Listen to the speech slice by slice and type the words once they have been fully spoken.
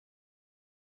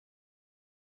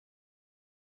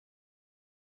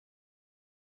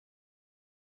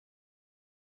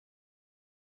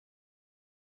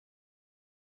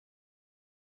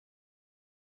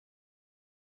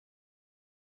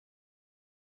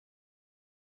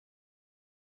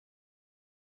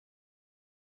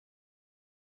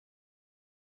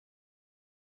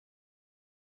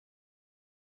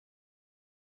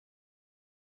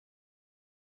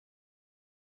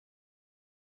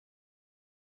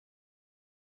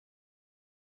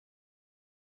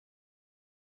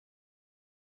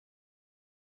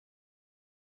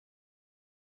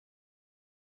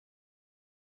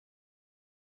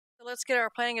So let's get our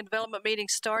planning and development meeting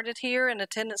started here. In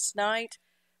attendance tonight,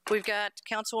 we've got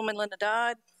Councilwoman Linda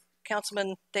Dodd,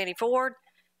 Councilman Danny Ford,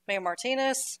 Mayor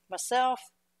Martinez, myself,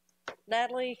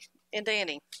 Natalie, and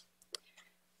Danny,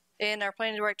 and our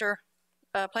planning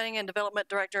and development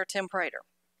director, Tim Prater.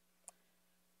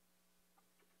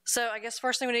 So I guess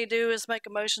first thing we need to do is make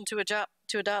a motion to adopt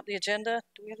the agenda.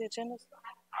 Do we have the agendas?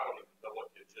 I don't even know what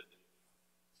the agenda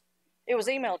is. It was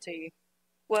emailed to you.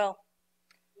 Well,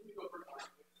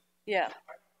 yeah.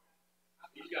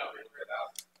 You got it read out.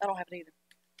 I don't have it either.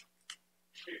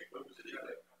 When was it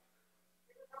emailed?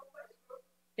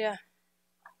 Yeah.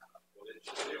 Well, it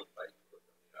should be on Facebook.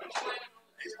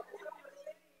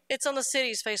 It's on the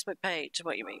city's Facebook page,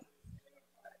 what you mean.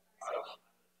 I don't.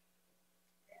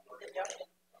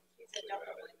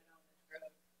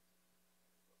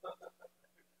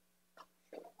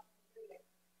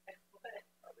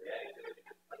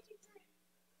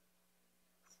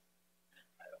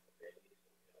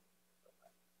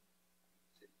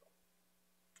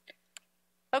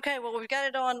 Okay, well, we've got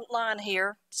it online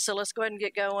here, so let's go ahead and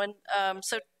get going.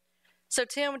 So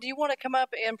Tim, do you want to come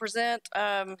up and present,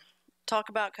 talk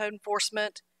about code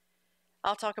enforcement?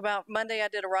 I'll talk about Monday. I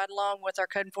did a ride along with our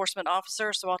code enforcement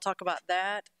officer, so I'll talk about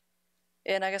that.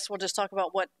 And I guess we'll just talk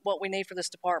about what we need for this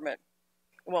department,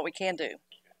 and what we can do.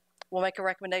 We'll make a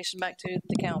recommendation back to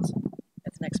the council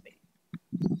at the next meeting.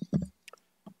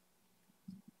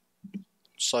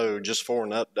 So just for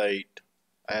an update,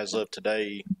 as of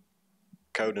today,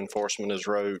 code enforcement has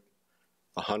wrote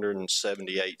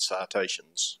 178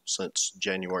 citations since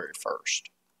January 1st.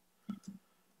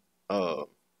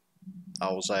 I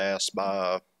was asked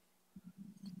by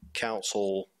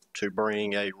council to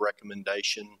bring a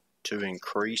recommendation to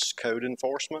increase code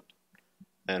enforcement,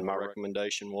 and my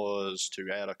recommendation was to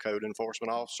add a code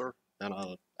enforcement officer and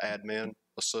an admin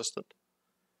assistant.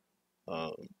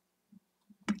 And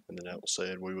then that was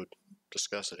said we would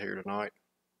discuss it here tonight.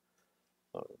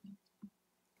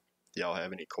 Do y'all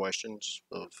have any questions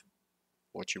of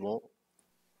what you want?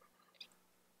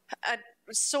 I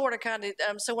sort of kind of,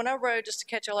 so when I rode, just to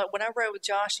catch y'all up, when I rode with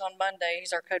Josh on Monday,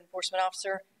 he's our code enforcement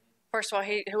officer. First of all,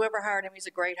 whoever hired him, he's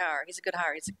a great hire. He's a good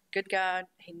hire. He's a good guy.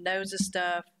 He knows his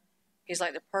stuff. He's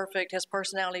like his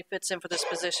personality fits in for this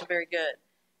position very good.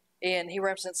 And he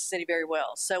represents the city very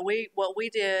well. So what we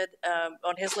did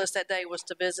on his list that day was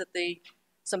to visit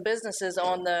some businesses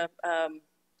on the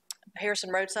Harrison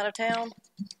Road side of town.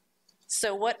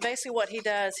 So what he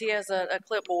does, he has a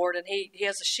clipboard and he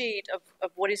has a sheet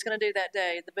of what he's going to do that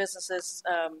day, the businesses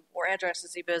or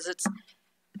addresses he visits.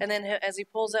 And then as he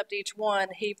pulls up to each one,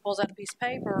 he pulls out a piece of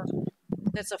paper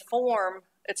that's a form.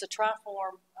 It's a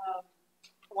tri-form.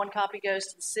 One copy goes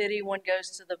to the city, one goes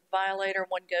to the violator,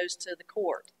 one goes to the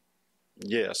court.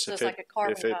 Yes. So it's like a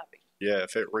carbon copy. Yeah,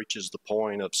 if it reaches the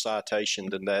point of citation,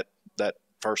 then that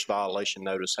first violation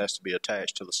notice has to be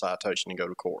attached to the citation and go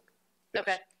to court. Yes.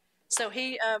 Okay. So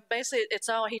he basically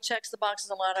he checks the boxes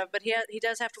a lot of, but he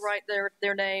does have to write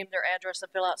their name, their address, and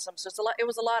fill out some. So it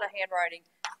was a lot of handwriting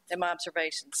in my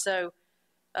observation. So,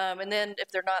 and then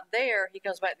if they're not there, he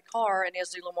goes back to the car and he has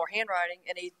to do a little more handwriting,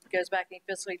 and he goes back and he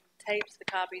physically tapes the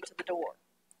copy to the door.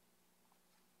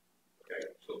 Okay,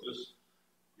 so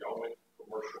y'all went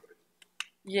commercial.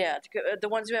 Yeah, the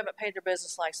ones who haven't paid their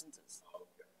business licenses. Okay.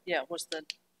 Yeah, was the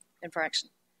infraction.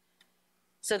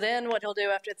 So then what he'll do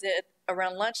after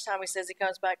around lunchtime, he says he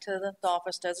comes back to the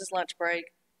office, does his lunch break,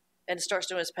 and starts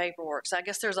doing his paperwork. So I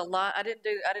guess there's a lot. I didn't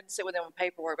sit with him on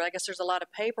paperwork, but I guess there's a lot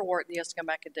of paperwork that he has to come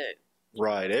back and do.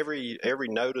 Right. Every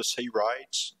notice he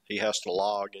writes, he has to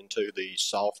log into the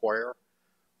software.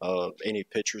 Any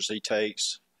pictures he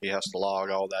takes, he has to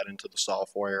log all that into the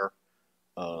software.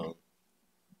 And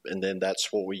then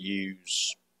that's what we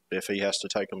use if he has to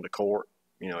take them to court.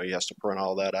 He has to print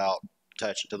all that out,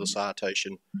 attach it to the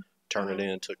citation, turn it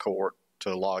into court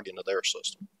to log into their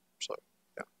system. So,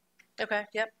 yeah. Okay,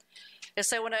 yep. And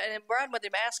so when I'm riding with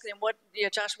him, asking him,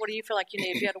 Josh, what do you feel like you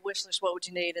need? If you had a wish list, what would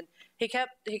you need? And he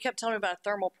kept telling me about a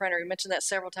thermal printer. He mentioned that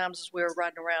several times as we were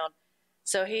riding around.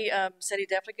 So he said he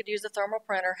definitely could use the thermal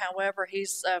printer. However,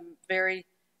 he's very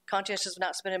conscientious of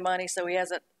not spending money, so he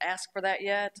hasn't asked for that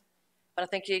yet. But I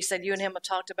think he said you and him have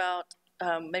talked about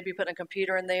maybe putting a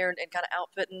computer in there and kind of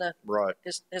outfitting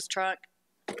his truck.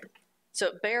 So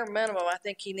at bare minimum, I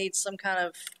think he needs some kind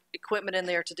of equipment in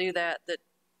there to do that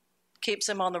keeps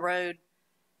him on the road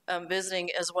visiting,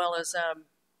 as well as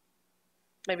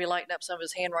maybe lighten up some of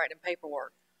his handwriting and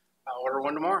paperwork. I'll order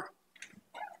one tomorrow.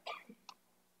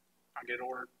 I'll get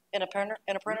ordered. In a printer?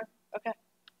 Okay.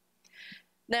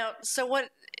 Now, so what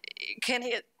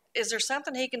is there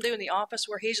something he can do in the office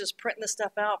where he's just printing the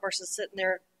stuff out versus sitting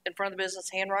there in front of the business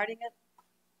handwriting it?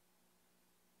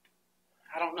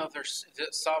 I don't know if is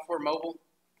it software mobile?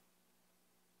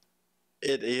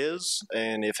 It is,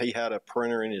 and if he had a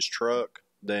printer in his truck,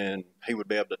 then he would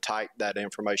be able to type that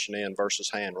information in versus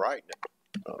handwriting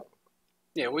it.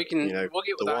 Yeah, we can. You know, We'll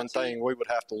get with the one IT. thing we would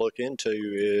have to look into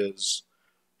is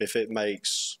if it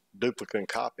makes duplicate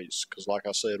copies, because like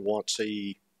I said, once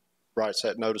he writes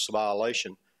that notice of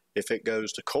violation, if it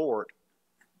goes to court,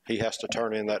 he has to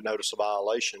turn in that notice of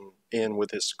violation in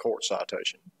with his court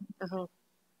citation.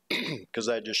 Because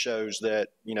that just shows that,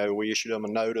 you know, we issued him a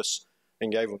notice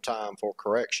and gave him time for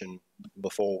correction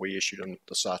before we issued him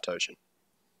the citation.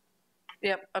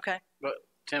 Yep, okay. But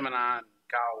Tim and I and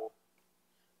Kyle will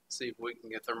see if we can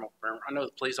get thermal printer. I know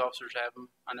the police officers have them.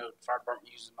 I know the fire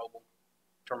department uses mobile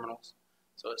terminals,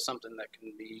 so it's something that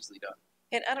can be easily done.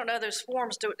 And I don't know, those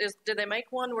forms, do they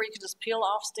make one where you can just peel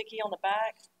off sticky on the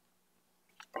back?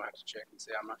 I'll have to check and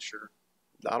see. I'm not sure.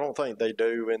 I don't think they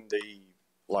do in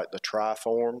the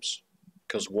tri-forms,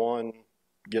 because one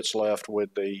gets left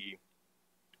with the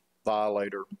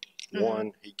violator.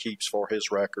 One he keeps for his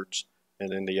records,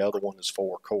 and then the other one is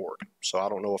for court. So I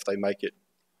don't know if they make it,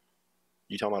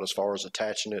 you talking about as far as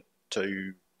attaching it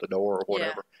to the door or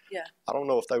whatever? Yeah. I don't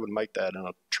know if they would make that in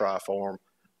a tri-form,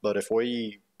 but if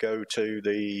we go to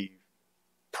the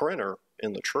printer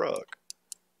in the truck,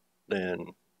 then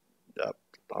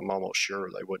I'm almost sure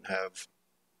they wouldn't have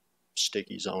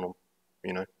stickies on them,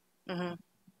 you know,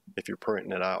 if you're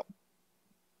printing it out.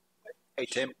 Hey,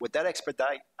 Tim, would that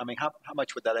expedite, I mean, how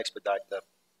much would that expedite the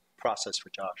process for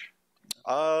Josh?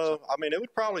 I mean, it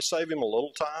would probably save him a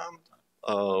little time.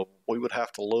 We would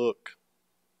have to look,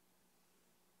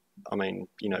 I mean,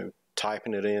 you know,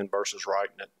 typing it in versus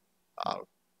writing it.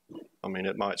 I mean,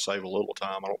 it might save a little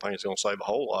time. I don't think it's going to save a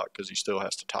whole lot because he still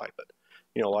has to type it.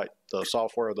 You know, like the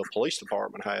software the police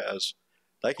department has,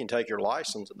 they can take your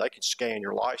license and they can scan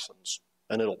your license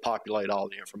and it'll populate all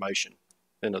the information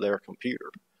into their computer.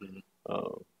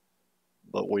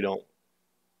 But we don't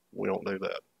do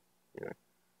that. You know.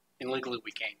 And legally,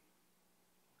 we can't.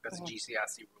 That's the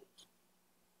GCIC rules.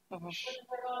 Mm-hmm. But is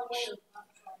there not a way to, I'm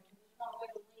sorry, there's not a way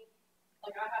to link,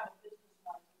 like I have a business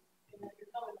license, and if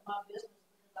you're coming to my business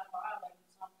because I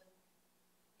violated something,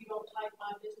 you don't type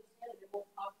my business in, and it won't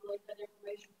populate that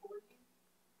information for you?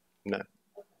 No.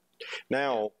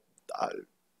 Now,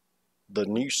 the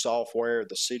new software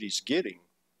the city's getting,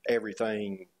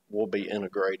 everything will be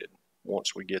integrated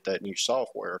once we get that new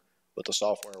software. But the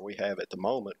software we have at the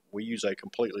moment, we use a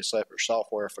completely separate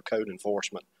software for code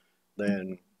enforcement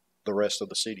than the rest of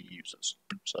the city uses.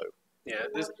 So, Yeah,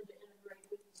 We're working to integrate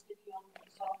with the city on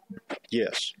the software.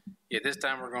 yes. Yeah, this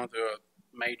time we're going through a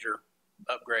major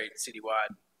upgrade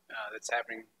citywide that's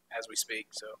happening as we speak.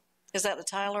 So Is that the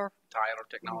Tyler? Tyler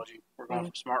technology, we're going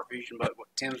from Smart Fusion, but what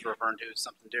Tim's referring to is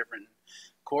something different.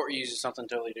 Court uses something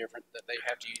totally different that they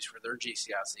have to use for their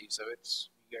GCIC. So it's,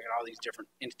 you got all these different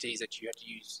entities that you have to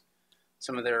use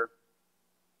some of their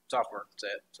software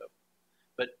set. So,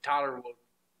 but Tyler will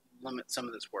limit some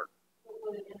of this work.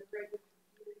 Will it integrate with the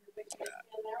computer you're fixing to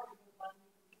spend now, or will you buy a new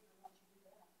computer once you do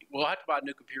that? We'll have to buy a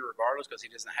new computer regardless because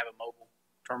he doesn't have a mobile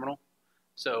terminal.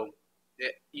 So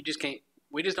you just can't,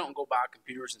 we just don't go buy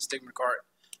computers and stick them in the cart.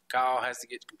 Kyle has to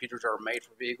get computers that are made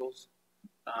for vehicles.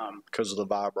 Because of the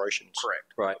vibrations.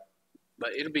 Correct. Right.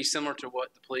 But it'll be similar to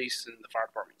what the police and the fire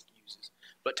department uses.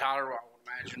 But Tyler, I would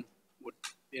imagine, would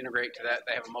integrate to that.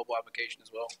 They have a mobile application as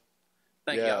well.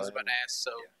 Thank you. I was about to ask.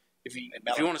 So if you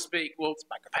want to speak, we'll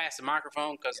pass the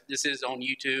microphone because this is on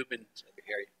YouTube and we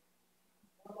hear you.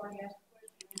 Nobody asked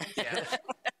a question. Yeah.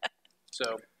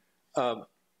 So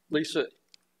Lisa,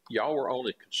 y'all were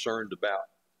only concerned about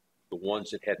the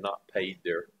ones that had not paid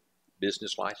their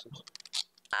business license?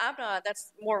 I'm not,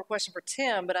 that's more of a question for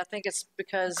Tim, but I think it's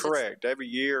because. Correct. Every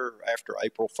year after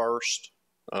April 1st,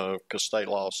 because state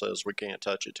law says we can't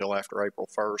touch it till after April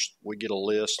 1st, we get a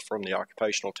list from the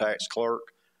occupational tax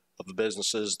clerk of the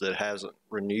businesses that hasn't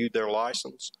renewed their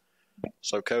license.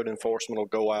 So code enforcement will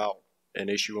go out and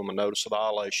issue them a notice of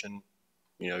violation,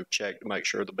 you know, check to make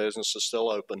sure the business is still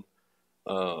open.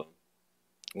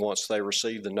 Once they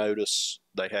receive the notice,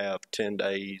 they have 10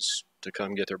 days to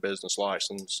come get their business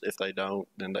license. If they don't,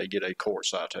 then they get a court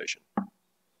citation.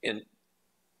 And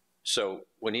so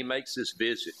when he makes this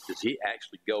visit, does he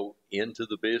actually go into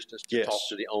the business to Yes. talk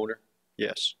to the owner?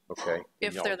 Yes. Okay. And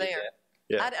If y'all they're did there.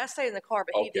 that? Yeah. I stayed in the car,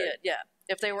 but he Okay. did, yeah.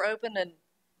 If they were open and,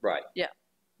 Right. Yeah.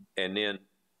 And then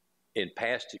in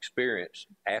past experience,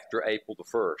 after April the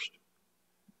 1st,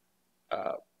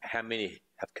 how many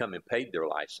have come and paid their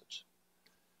license?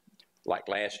 Like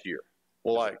last year?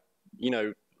 Well, like, you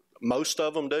know, most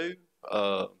of them do,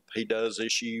 He does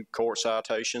issue court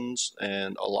citations,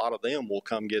 and a lot of them will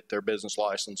come get their business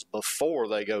license before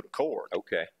they go to court.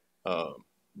 Okay.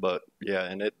 But yeah,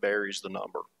 and it varies the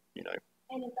number, you know.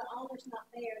 And if the owner's not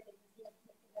there, then you have to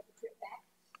make another trip back.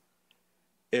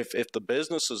 If the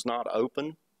business is not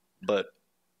open, but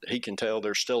he can tell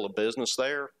there's still a business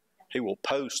there, he will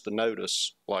post the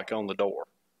notice like on the door.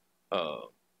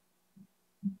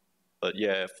 But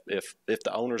yeah, if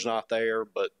the owner's not there,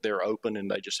 but they're open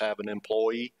and they just have an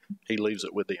employee, he leaves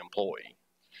it with the employee.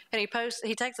 And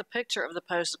he takes a picture of the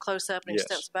post, a close up, and he Yes.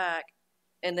 steps back.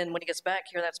 And then when he gets back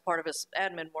here, that's part of his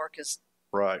admin work is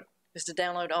Right. to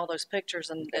download all those pictures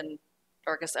and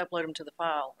or I guess upload them to the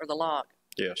file or the log.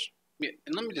 Yes. Yeah,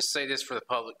 and let me just say this for the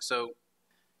public. So,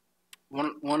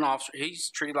 one officer, he's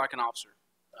treated like an officer.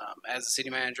 As a city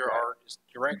manager or as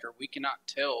director, we cannot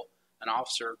tell an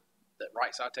officer that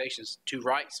writes citations to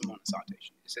write someone a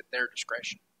citation. It's at their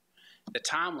discretion. The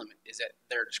time limit is at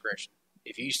their discretion.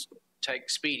 If you take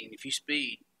speeding, if you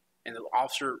speed, and the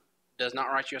officer does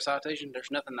not write you a citation, there's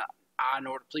nothing that I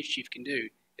nor the police chief can do.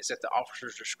 It's at the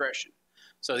officer's discretion.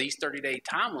 So these 30-day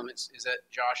time limits is at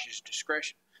Josh's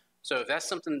discretion. So if that's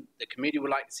something the committee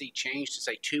would like to see changed to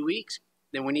say 2 weeks,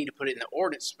 then we need to put it in the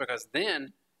ordinance, because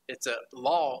then it's a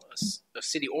law, a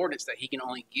city ordinance that he can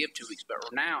only give 2 weeks. But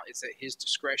now it's at his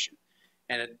discretion.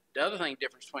 And the other thing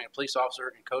difference between a police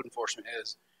officer and code enforcement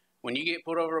is when you get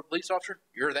pulled over a police officer,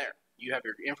 you're there. You have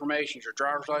your information, your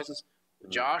driver's license.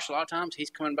 Josh, a lot of times he's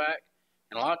coming back,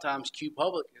 and a lot of times Q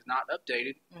Public is not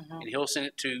updated, and he'll send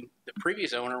it to the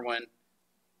previous owner when,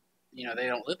 you know, they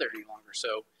don't live there any longer.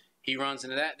 So he runs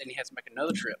into that, then he has to make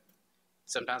another trip.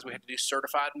 Sometimes we have to do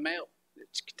certified mail.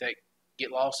 It can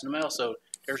get lost in the mail. So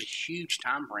there's a huge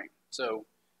time frame. So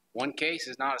one case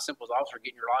is not as simple as officer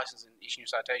getting your license and issuing your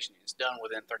citation. It's done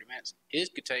within 30 minutes. His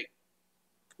could take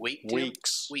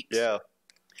weeks. Yeah.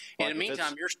 In Like the if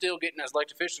meantime, you're still getting, as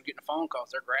elected officials, getting phone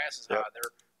calls. Their grass is high, Yep.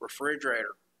 their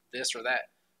refrigerator, this or that.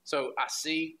 So I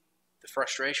see the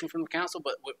frustration from the council,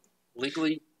 but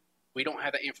legally, we don't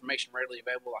have that information readily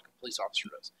available like a police officer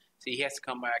does. So he has to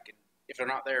come back and, if they're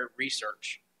not there,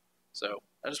 research. So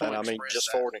I just want And to I mean, express just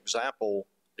that. for an example,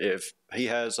 if he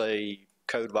has a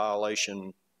code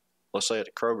violation, let's say at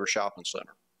the Kroger Shopping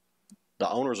Center, the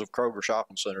owners of Kroger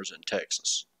Shopping Centers in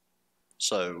Texas.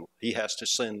 So he has to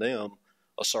send them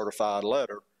a certified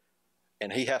letter,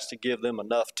 and he has to give them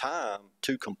enough time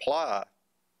to comply,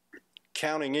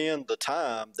 counting in the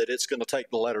time that it's going to take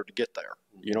the letter to get there.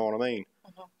 You know what I mean?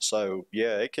 So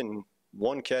yeah, it can,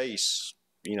 one case,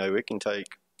 you know, it can take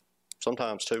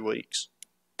sometimes 2 weeks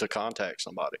to contact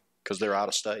somebody because they're out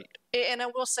of state. And I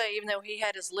will say, even though he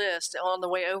had his list, on the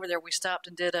way over there, we stopped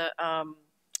and did a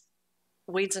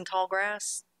weeds and tall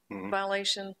grass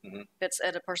violation. It's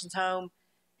at a person's home,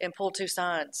 and pulled 2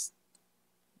 signs.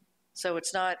 So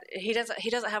it's not, he doesn't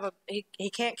have he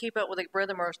can't keep up with a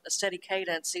rhythm or a steady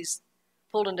cadence. He's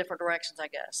pulled in different directions, I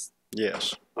guess.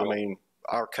 Yes. I mean,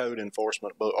 our code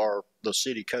enforcement book, or the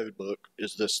city code book,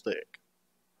 is this thick.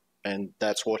 And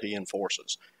that's what he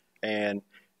enforces. And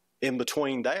in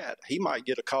between that, he might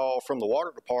get a call from the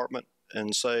water department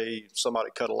and say somebody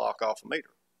cut a lock off a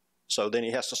meter. So then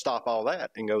he has to stop all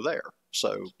that and go there.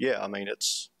 So, yeah, I mean,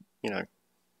 it's, you know.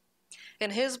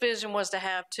 And his vision was to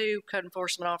have 2 code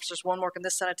enforcement officers, one working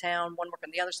this side of town, one working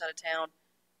the other side of town.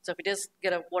 So if he does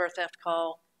get a water theft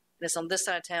call, and it's on this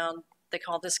side of town, they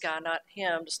call this guy, not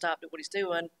him, to stop what he's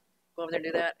doing, go over there and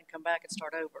do that, and come back and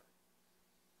start over.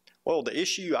 Well, the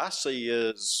issue I see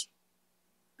is,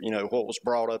 you know, what was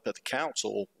brought up at the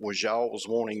council was y'all was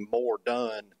wanting more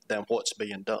done than what's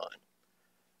being done.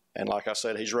 And like I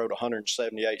said, he's wrote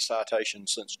 178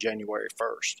 citations since January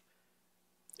 1st.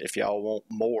 If y'all want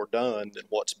more done than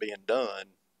what's being done,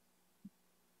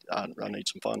 I need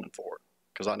some funding for it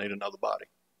because I need another body.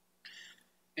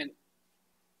 And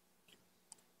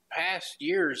past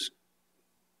years,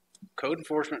 code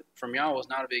enforcement from y'all was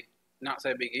not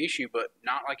say a big issue, but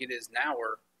not like it is now,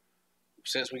 where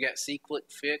since we got C-Click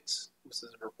Fix, this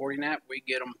is a reporting app, we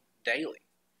get them daily.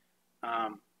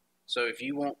 So if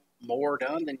you want more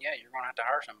done, then yeah, you're going to have to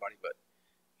hire somebody. But,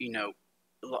 you know,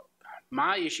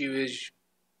 my issue is,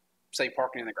 say,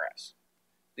 parking in the grass.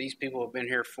 These people have been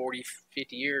here 40,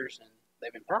 50 years, and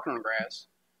they've been parking on the grass,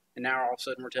 and now all of a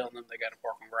sudden we're telling them they got to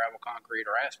park on gravel, concrete,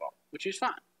 or asphalt, which is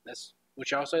fine. That's what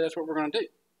y'all say, that's what we're going to do.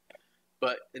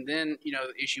 But, and then, you know,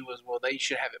 the issue was, well, they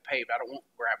should have it paved. I don't want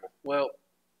gravel. Well,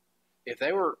 if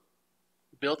they were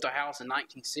built a house in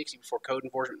 1960 before code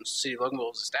enforcement in the city of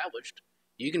Loganville was established,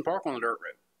 you can park on the dirt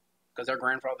road because they're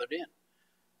grandfathered in.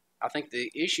 I think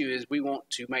the issue is we want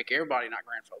to make everybody not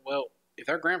grandfathered. Well, if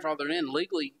they're grandfathered in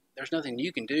legally, there's nothing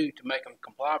you can do to make them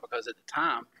comply, because at the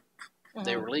time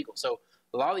They were legal. So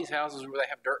a lot of these houses where they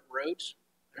have dirt roads,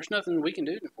 there's nothing we can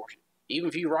do to enforce it. Even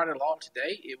if you write a law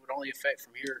today, it would only affect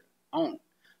from here on.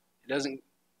 It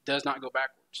does not go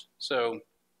backwards. So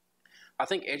I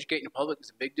think educating the public is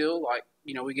a big deal. Like,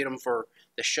 we get them for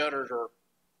the shutters are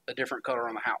a different color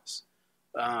on the house.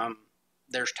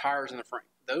 There's tires in the frame.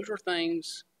 Those are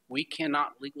things we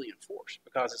cannot legally enforce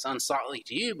because it's unsightly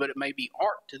to you, but it may be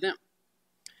art to them.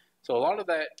 So a lot of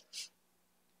that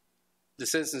the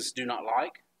citizens do not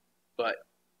like, but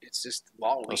it's just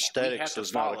law. Aesthetics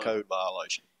is not a code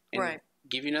violation. And Right.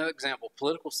 give you another example,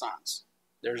 political signs.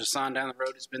 There's a sign down the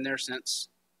road that's been there since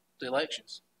the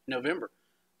elections, November.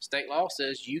 State law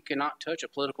says you cannot touch a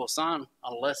political sign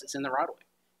unless it's in the right of way.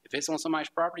 If it's on somebody's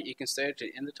property, it can stay there to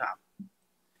the end of time.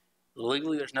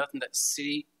 Legally, there's nothing that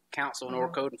city council nor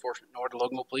code enforcement nor the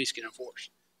local police can enforce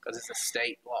because it's a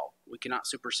state law. We cannot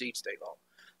supersede state law.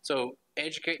 So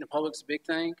educating the public is a big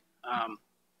thing.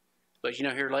 But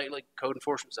here lately, code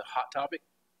enforcement is a hot topic.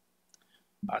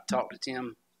 I talk to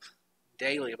Tim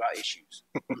daily about issues.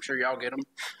 I'm sure y'all get them.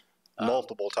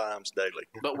 Multiple times daily.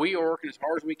 But we are working as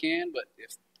hard as we can. But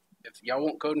if y'all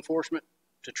want code enforcement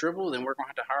to triple, then we're going to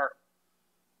have to hire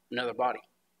another body.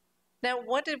 Now,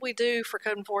 what did we do for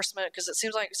code enforcement? Because it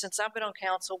seems like since I've been on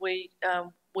council, we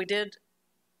did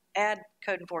add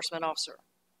code enforcement officer.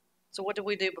 So what did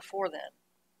we do before then?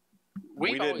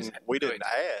 We didn't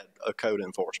add a code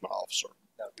enforcement officer.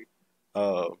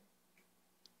 So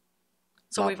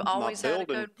My- we've my always had a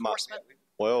building- code enforcement?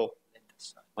 Well,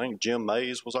 I think Jim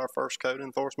Mays was our first code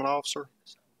enforcement officer,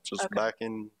 which was Okay. back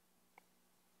in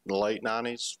the late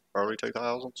 90s, early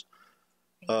 2000s.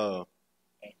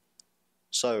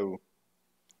 So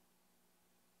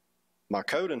my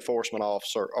code enforcement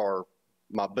officer or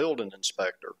my building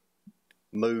inspector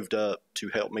moved up to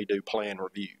help me do plan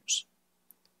reviews.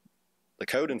 The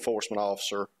code enforcement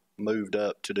officer moved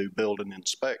up to do building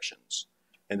inspections,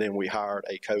 and then we hired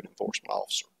a code enforcement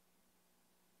officer.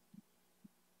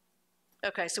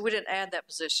 Okay, so we didn't add that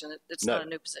position. It's No. not a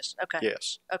new position. Okay.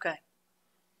 Yes. Okay.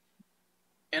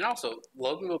 And also,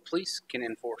 Loganville Police can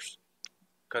enforce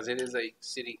because it is a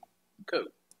city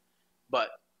code.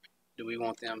 But do we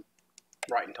want them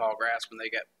writing tall grass when they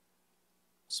got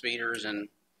speeders and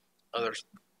others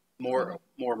more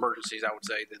emergencies, I would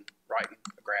say, than writing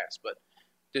the grass? But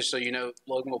just so you know,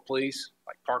 Loganville Police,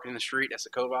 like parking in the street, that's a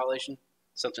code violation.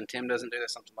 Something Tim doesn't do,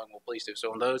 that's something Loganville Police do.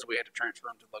 So on those, we had to transfer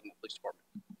them to the Loganville Police Department.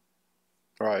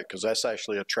 Right, because that's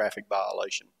actually a traffic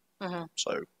violation. Mhm.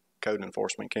 So code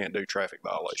enforcement can't do traffic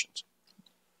violations.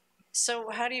 So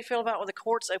how do you feel about with the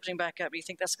courts opening back up? Do you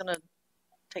think that's going to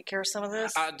take care of some of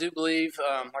this? I do believe,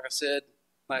 like I said,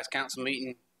 last council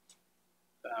meeting,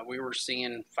 we were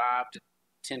seeing 5 to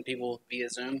 10 people via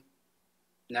Zoom.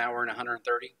 Now we're in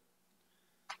 130.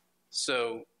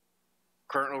 So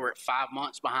currently we're at 5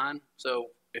 months behind.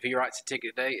 So if he writes a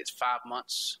ticket today, it's 5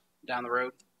 months down the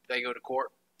road. They go to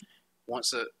court.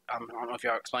 Once I don't know if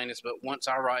y'all explained this, but once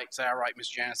I write Ms.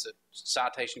 Janice a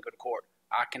citation to go to court,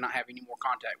 I cannot have any more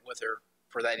contact with her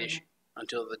for that issue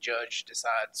until the judge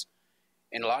decides.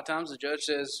 And a lot of times the judge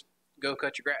says, go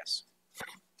cut your grass.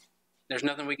 There's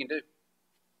nothing we can do.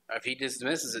 If he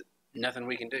dismisses it, nothing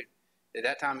we can do. At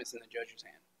that time, it's in the judge's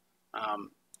hand.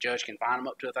 Judge can fine him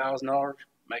up to $1,000,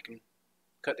 make him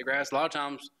cut the grass. A lot of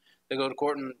times they go to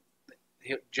court and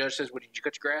the judge says, well, did you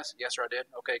cut your grass? Yes, sir, I did.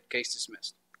 Okay, case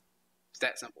dismissed. It's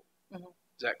that simple. Mhm.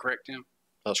 Is that correct, Tim?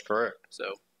 That's correct.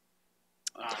 So,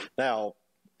 Now,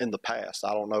 in the past,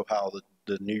 I don't know how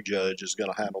the new judge is going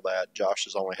to handle that. Josh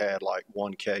has only had like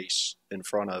one case in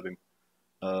front of him.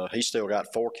 He's still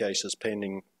got 4 cases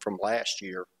pending from last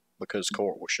year because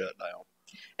court was shut down.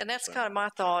 And that's kind of my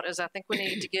thought is I think we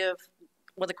need to give,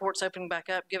 when the court's opening back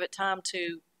up, give it time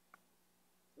to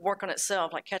work on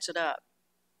itself, like catch it up.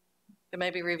 And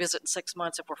maybe revisit in 6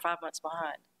 months if we're 5 months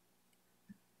behind.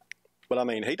 But I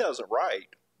mean, he doesn't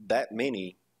write that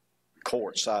many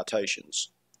court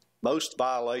citations. Most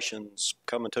violations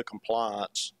come into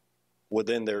compliance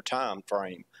within their time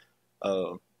frame.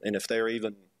 And if they're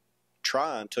even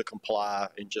trying to comply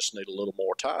and just need a little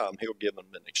more time, he'll give them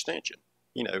an extension.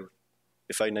 You know,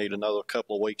 if they need another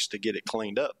couple of weeks to get it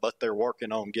cleaned up, but they're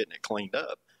working on getting it cleaned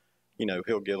up, you know,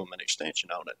 he'll give them an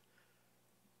extension on it.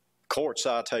 Court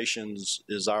citations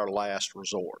is our last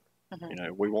resort. Mhm. You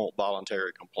know, we want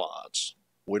voluntary compliance.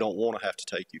 We don't want to have to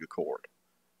take you to court.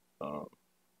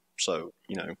 So,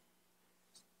 you know,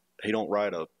 he don't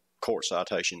write a court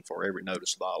citation for every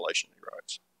notice violation he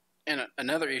writes. and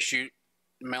another issue,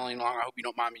 Melanie Long, I hope you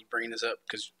don't mind me bringing this up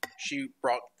because she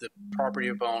brought the property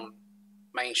up on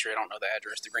Main Street. I don't know the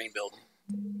address, the green building,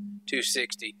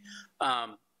 260.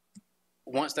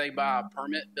 once they buy a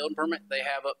permit, building permit, they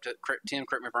have up to, Tim,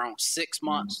 correct me if I'm wrong, 6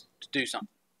 months to do something.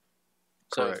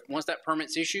 So Correct. once that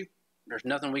permit's issued, there's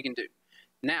nothing we can do.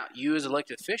 Now, you as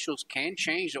elected officials can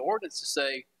change the ordinance to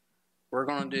say, we're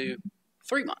going to do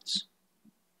 3 months.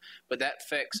 But that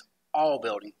affects all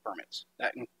building permits.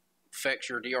 That affects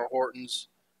your D.R. Hortons.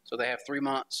 So they have 3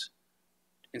 months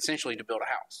essentially to build a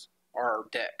house or a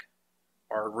deck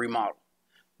or remodel.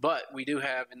 But we do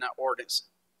have in that ordinance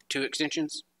 2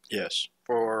 extensions Yes,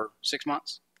 for 6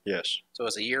 months. yes, So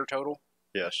it's a year total.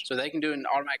 yes. So they can do an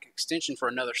automatic extension for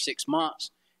another 6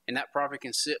 months, and that property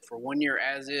can sit for 1 year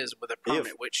as is with a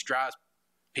permit, which drives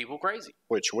people crazy.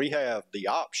 Which we have the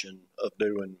option of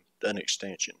doing an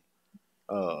extension.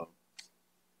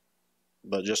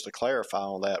 But just to clarify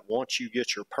on that, once you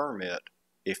get your permit,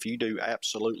 if you do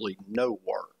absolutely no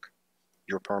work,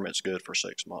 your permit's good for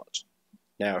 6 months.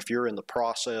 Now, if you're in the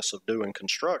process of doing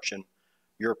construction,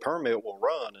 your permit will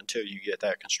run until you get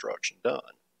that construction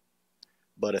done.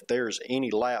 But if there's any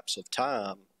lapse of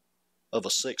time of a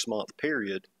 6-month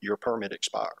period, your permit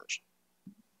expires.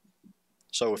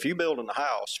 So if you build in the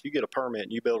house, if you get a permit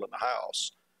and you build in the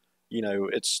house, you know,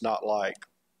 it's not like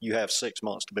you have 6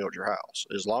 months to build your house.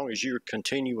 As long as you're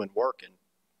continuing working,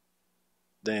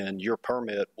 then your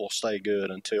permit will stay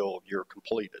good until you're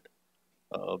completed.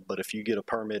 But if you get a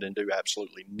permit and do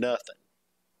absolutely nothing,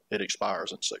 it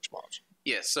expires in 6 months.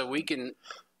 Yes, so we can,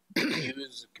 you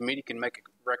as a committee can make a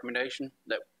recommendation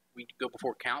that we go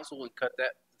before council and cut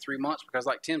that 3 months, because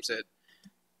like Tim said,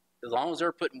 as long as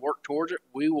they're putting work towards it,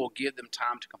 we will give them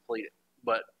time to complete it.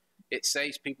 But it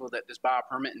saves people that just buy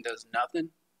a permit and does nothing,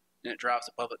 and it drives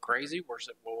the public crazy.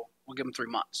 We'll give them 3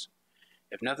 months.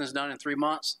 If nothing's done in 3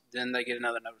 months, then they get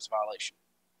another notice of violation.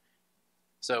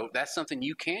 So that's something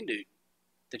you can do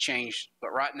to change. But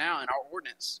right now in our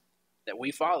ordinance that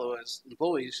we follow as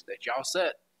employees that y'all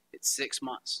set, it's 6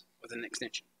 months with an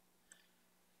extension.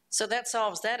 So that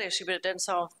solves that issue, but it doesn't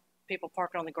solve people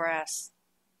parking on the grass.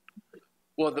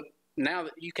 Well, now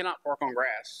that you cannot park on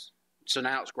grass, so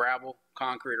now it's gravel,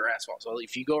 concrete, or asphalt. So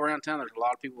if you go around town, there's a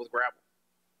lot of people with gravel,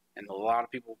 and a lot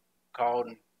of people called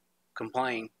and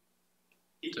complain.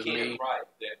 He To can't me- write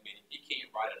that many, he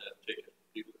can't write enough tickets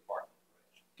for people that park on the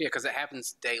grass. Yeah, because it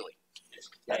happens daily. It's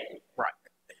daily, Right.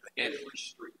 And every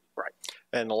street.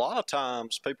 And a lot of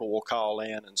times people will call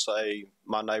in and say,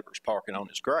 my neighbor's parking on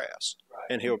his grass. Right.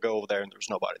 And he'll go over there and there's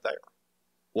nobody there.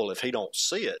 Well, if he don't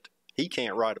see it, he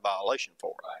can't write a violation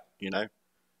for it, Right. you know?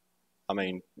 I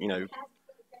mean, you know,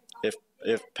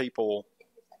 if people,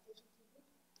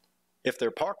 if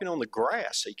they're parking on the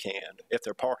grass, he can. If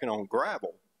they're parking on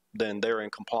gravel, then they're in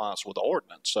compliance with the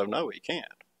ordinance. So no, he can't.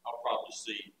 I'll probably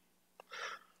see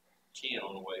 10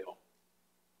 on the way home.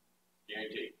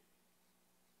 Guaranteed.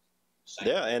 Same.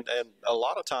 Yeah, and a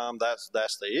lot of time that's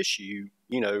the issue.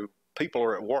 You know, people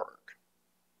are at work,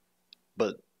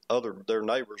 but their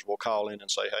neighbors will call in and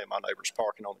say, "Hey, my neighbor's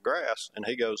parking on the grass," and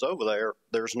he goes over there.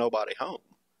 There's nobody home.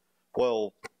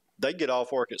 Well, they get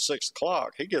off work at 6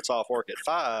 o'clock. He gets off work at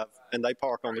 5, and they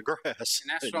park on the grass.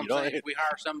 And that's You what I'm know, saying. If we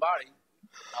hire somebody,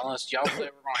 unless y'all say we're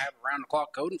going to have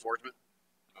around-the-clock code enforcement,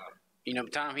 you know, by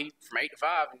the time from 8 to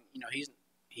 5, and you know,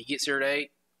 he gets here at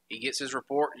 8, he gets his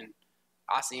report, and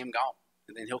I see him gone.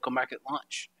 And then he'll come back at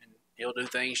lunch, and he'll do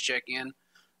things, check in.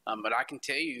 But I can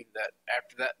tell you that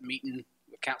after that meeting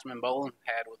with Councilman Boland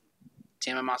had with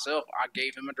Tim and myself, I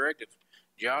gave him a directive.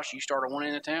 Josh, you start at one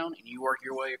end of town, and you work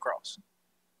your way across.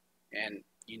 And,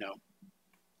 you know,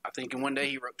 I think in one day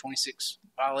he wrote 26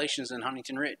 violations in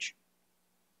Huntington Ridge.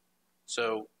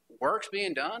 So work's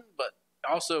being done, but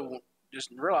also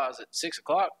just realize at 6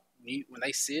 o'clock, when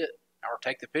they see it or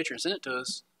take the picture and send it to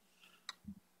us,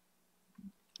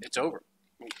 it's over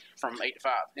from 8 to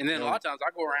 5. And then a lot of times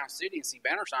I go around the city and see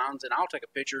banner signs, and I'll take a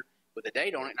picture with a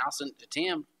date on it, and I'll send it to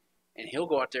Tim, and he'll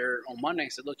go out there on Monday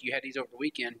and say, look, you had these over the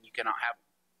weekend. You cannot have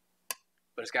them.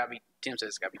 But it's got to be, Tim says,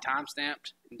 it's got to be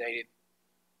time-stamped and dated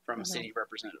from a city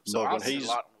representative. So but I'll see a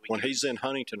lot on the when weekend. he's in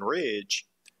Huntington Ridge,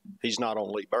 he's not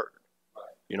on Lee Bird. Right.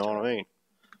 You know what I mean?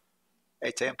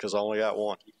 Hey, Tim, Because I only got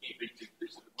one. You can't be too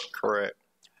busy. Correct.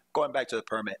 going back to the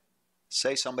permit,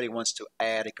 say somebody wants to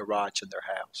add a garage in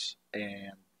their house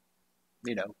and,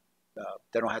 you know,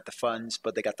 they don't have the funds,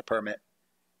 but they got the permit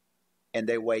and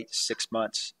they wait 6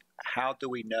 months. How do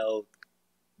we know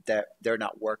that they're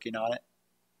not working on it?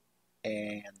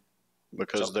 And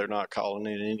Because So- they're not calling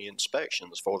in any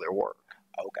inspections for their work.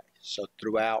 okay, so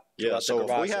throughout Yeah, the so if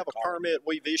garage, we have a they're calling, permit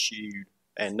we've issued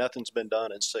and nothing's been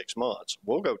done in 6 months,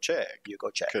 we'll go check. you go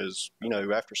check. Because, you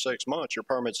know, after 6 months, your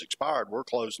permit's expired, we're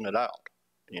closing it out,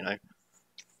 you know?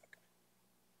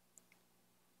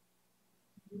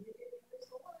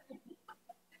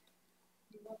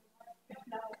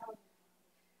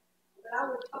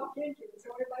 talked into it, so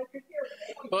everybody could hear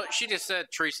it. But she just said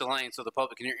Teresa Lane, so the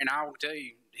public can hear. And I will tell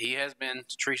you, he has been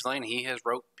to Teresa Lane. He has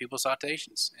wrote people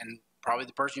citations, and probably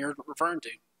the person you're referring to.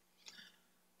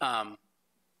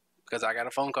 Because I got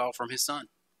a phone call from his son,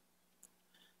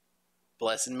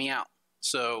 blessing me out.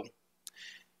 So,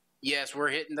 yes, we're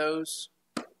hitting those,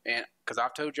 and because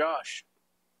I've told Josh,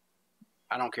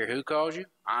 I don't care who calls you.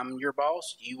 I'm your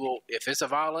boss. You will, if it's a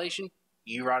violation,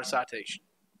 you write a citation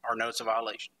or notice a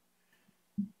violation.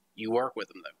 You work with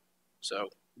him though. So,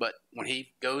 but when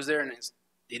he goes there and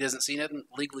he doesn't see nothing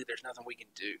legally, there's nothing we can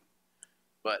do.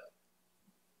 But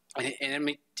and I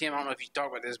mean, Tim, I don't know if you talk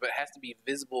about this, but it has to be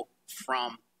visible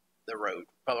from the road,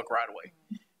 public right of way.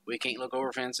 We can't look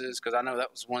over fences because I know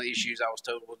that was one of the issues I was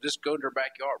told. Well, just go to their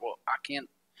backyard. Well, I can't.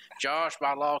 Josh,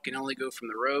 by law, can only go from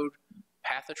the road,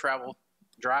 path of travel,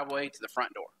 driveway to the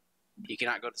front door. He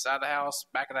cannot go to the side of the house,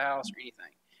 back of the house, or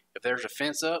anything. If there's a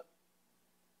fence up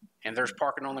and there's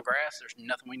parking on the grass, there's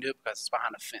nothing we can do because it's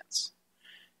behind a fence.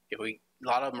 A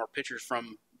lot of them are pictures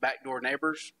from backdoor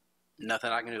neighbors,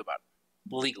 nothing I can do about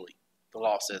it. Legally, the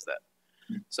law says that.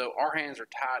 So our hands are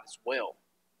tied as well.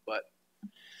 But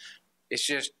it's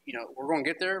just, we're going to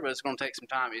get there, but it's going to take some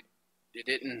time. It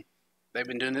didn't. They've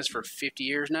been doing this for 50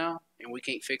 years now, and we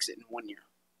can't fix it in 1 year.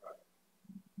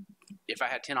 If I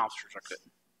had 10 officers, I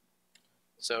couldn't.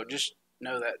 So just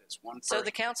know that it's one person. So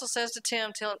the council says to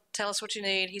Tim, tell us what you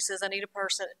need. He says, I need a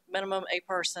person, minimum a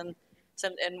person. So,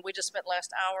 and we just spent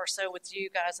last hour or so with you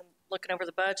guys and looking over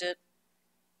the budget.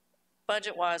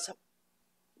 Budget-wise,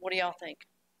 what do y'all think?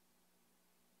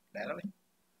 Natalie?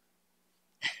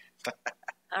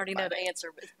 I already know the answer.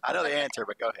 But I know the answer,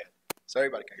 but go ahead. So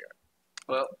everybody can hear it.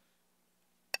 Well,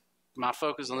 my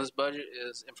focus on this budget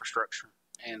is infrastructure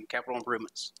and capital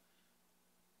improvements.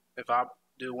 If I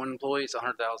do one employee, it's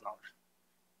 $100,000.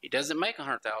 He doesn't make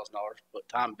 $100,000, but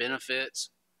time benefits,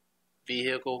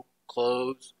 vehicle,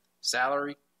 clothes,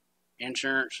 salary,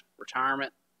 insurance,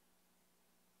 retirement,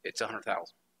 it's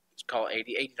 $100,000. It's called $80,000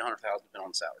 to $100,000 depending on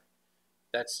the salary.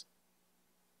 That's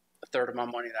a third of my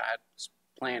money that I had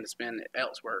planned to spend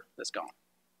elsewhere that's gone.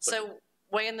 So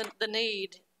weighing the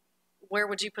need, where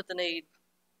would you put the need?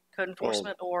 Code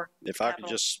enforcement or If I could capital?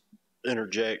 just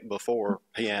interject before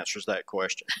he answers that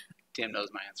question. Tim knows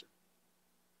my answer.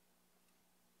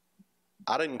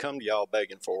 I didn't come to y'all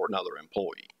begging for another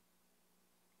employee.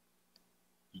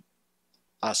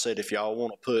 I said, if y'all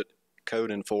want to put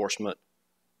code enforcement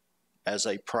as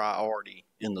a priority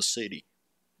in the city,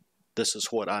 this is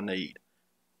what I need.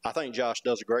 I think Josh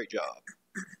does a great job.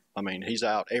 I mean, he's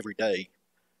out every day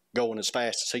going as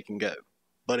fast as he can go,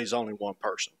 but he's only one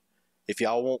person. If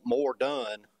y'all want more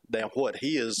done than what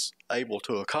he is able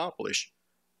to accomplish,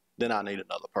 then I need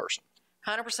another person.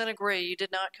 100% agree. You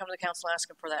did not come to the council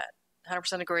asking for that.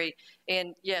 100% agree.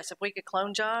 And yes, if we could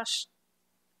clone Josh,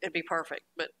 it'd be perfect.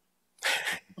 But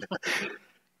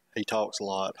He talks a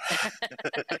lot.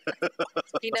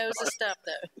 he knows his stuff,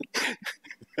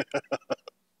 though.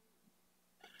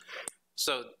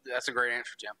 So that's a great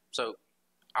answer, Jim. So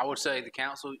I would say the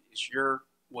council is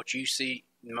what you see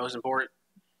most important,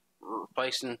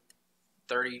 replacing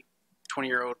 30,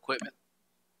 20-year-old equipment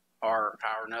or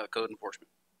hire another code enforcement,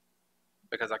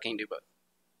 because I can't do both.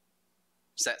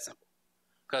 It's that simple.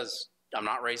 Because I'm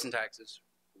not raising taxes.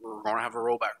 We're going to have a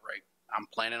rollback rate. I'm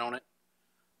planning on it.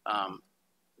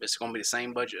 It's going to be the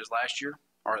same budget as last year,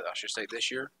 or I should say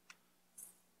this year.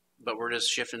 But we're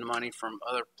just shifting the money from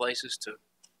other places to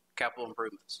capital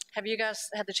improvements. Have you guys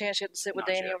had the chance yet to sit with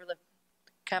Not Danny yet. over the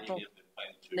capital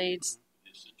needs?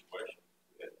 His situation.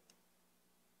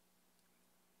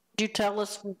 Would you tell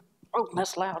us, oh,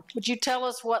 that's loud. Would you tell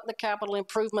us what the capital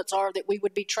improvements are that we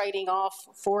would be trading off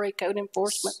for a code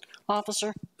enforcement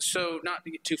officer? So not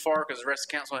to get too far because the rest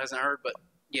of the council hasn't heard, but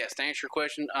yes, to answer your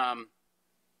question,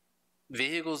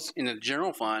 vehicles in the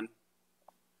general fund,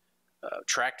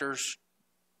 tractors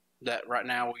that right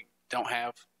now we don't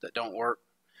have, that don't work.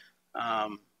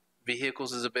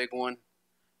 Vehicles is a big one.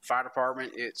 Fire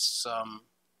department, it's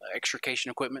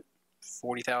extrication equipment,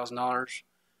 $40,000.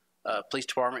 Police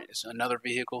department is another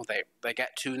vehicle. They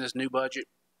got 2 in this new budget.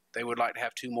 They would like to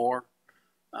have 2 more.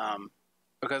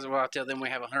 Because when I tell them we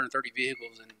have 130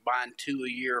 vehicles and buying 2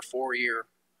 a year, 4 a year,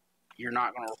 you're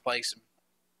not going to replace them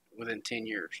within 10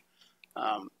 years.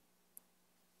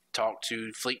 Talked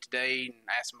to Fleet today and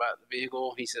asked him about the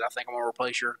vehicle. He said, I think I'm going to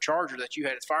replace your Charger that you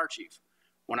had as fire chief.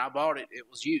 When I bought it, it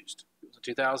was used. It was a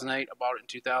 2008. I bought it in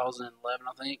 2011,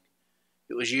 I think.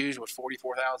 It was used with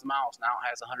 44,000 miles. Now it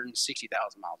has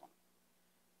 160,000 miles on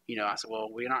it. I said, well,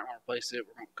 we're not going to replace it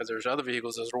because there's other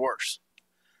vehicles that are worse.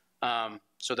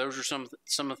 So those are some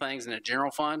of the things in the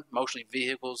general fund, mostly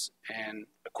vehicles and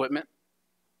equipment.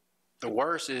 The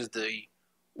worst is the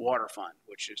water fund,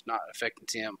 which is not affecting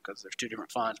Tim because there's two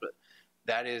different funds, but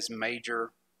that is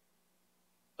major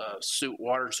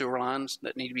water and sewer lines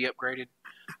that need to be upgraded.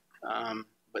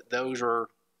 But those are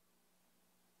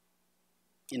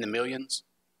in the millions.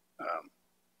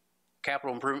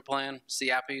 Capital Improvement Plan,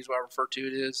 CIP is what I refer to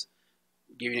it as.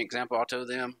 Give you an example, I told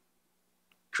them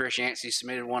Chris Yancey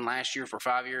submitted one last year for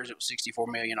 5 years. It was $64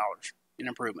 million in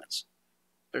improvements.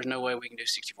 There's no way we can do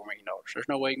 $64 million. There's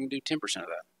no way we can do 10% of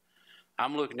that.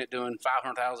 I'm looking at doing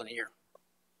 $500,000 a year.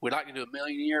 We'd like to do $1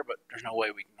 million a year, but there's no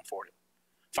way we can afford it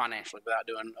financially without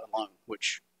doing a loan,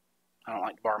 which I don't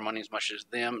like to borrow money as much as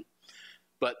them.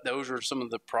 But those are some of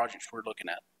the projects we're looking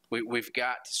at. We've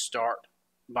got to start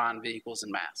buying vehicles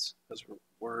en masse because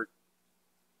we're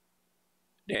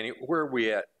Danny, where are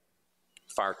we at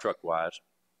fire truck wise?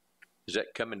 Is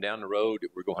that coming down the road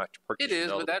that we're going to have to purchase? It is,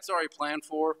 another? but that's already planned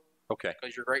for. Okay.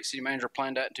 Because your great city manager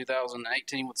planned that in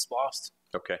 2018 with SPLOST.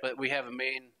 Okay. But we have $1.5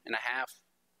 million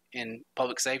in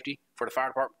public safety for the fire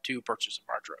department to purchase a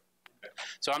fire truck. Okay.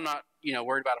 So I'm not,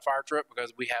 worried about a fire truck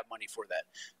because we have money for that.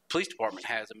 Police department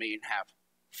has $1.5 million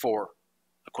for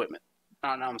equipment. No,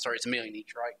 I'm sorry, it's $1 million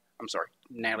each, right? I'm sorry.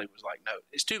 Natalie was like, no,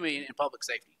 it's $2 million in public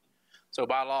safety. So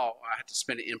by law, I have to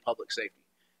spend it in public safety.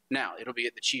 Now, it'll be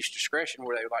at the chief's discretion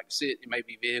where they would like to see it. It may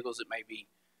be vehicles. It may be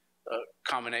a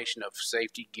combination of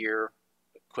safety gear,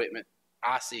 equipment.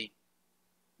 I see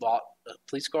a lot of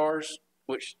police cars,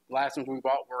 which last ones we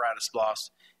bought were out of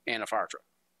SPLOST, and a fire truck.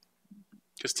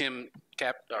 Because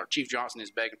Chief Johnson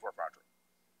is begging for a fire truck.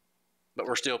 But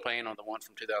we're still paying on the one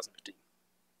from 2015.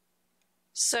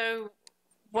 So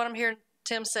what I'm hearing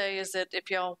Tim say is that if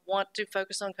y'all want to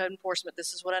focus on code enforcement,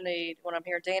 this is what I need. What I'm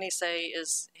hearing Danny say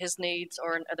is his needs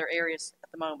are in other areas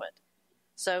at the moment.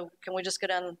 So can we just go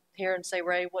down here and say,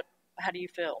 Ray, how do you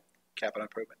feel? Capital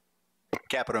improvement.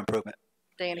 Capital improvement.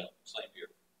 Danny? Yeah, same here.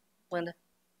 Linda?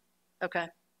 Okay.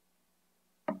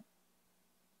 All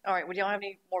right. Would y'all have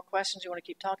any more questions? You want to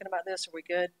keep talking about this? Are we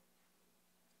good?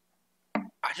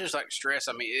 I just like to stress,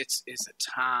 it's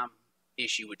a time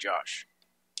issue with Josh.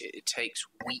 It takes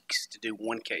weeks to do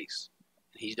one case.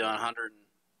 He's done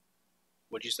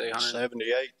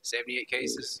 78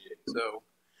 cases. So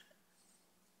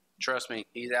trust me,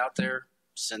 he's out there.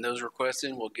 Send those requests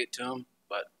in. We'll get to them.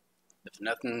 But if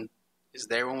nothing is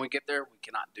there when we get there, we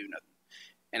cannot do nothing.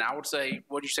 And I would say,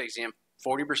 what did you say, Zim?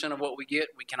 40% of what we get,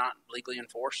 we cannot legally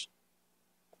enforce.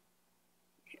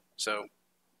 So,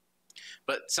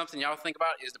 but something y'all think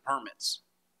about is the permits.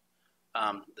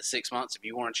 The 6 months, if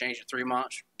you want to change it 3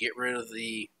 months, get rid of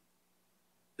the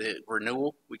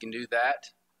renewal. We can do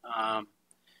that. I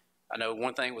know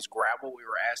one thing was gravel. We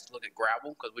were asked to look at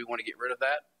gravel because we want to get rid of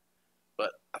that.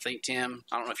 But I think, Tim,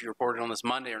 I don't know if you reported on this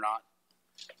Monday or not,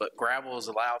 but gravel is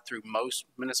allowed through most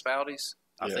municipalities.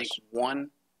 I think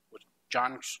one was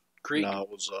Johns Creek. No, it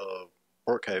was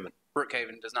Brookhaven.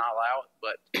 Brookhaven does not allow it,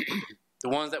 but the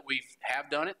ones that we have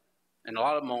done it, and a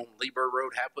lot of them on Lee Bird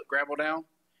Road have put gravel down.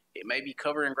 It may be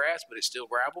covered in grass, but it's still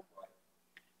gravel.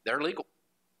 They're legal.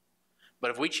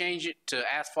 But if we change it to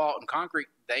asphalt and concrete,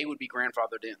 they would be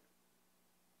grandfathered in.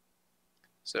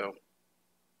 So.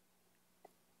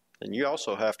 And you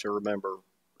also have to remember,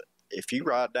 if you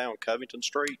ride down Covington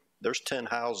Street, there's 10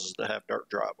 houses that have dirt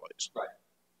driveways. Right.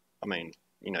 I mean,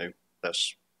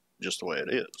 that's just the way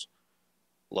it is.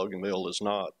 Loganville is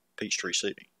not Peachtree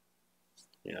City.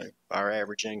 Our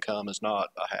average income is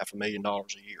not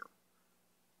 $500,000 a year.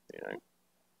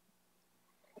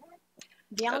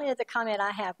 The only other comment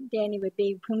I have, Danny, would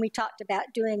be when we talked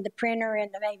about doing the printer and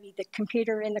maybe the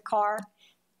computer in the car,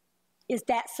 is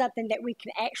that something that we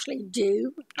can actually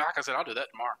do? Like I said, I'll do that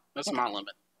tomorrow. That's my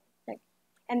limit.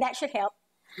 And that should help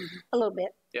a little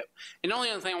bit. Yep. And the only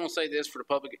other thing I want to say this for the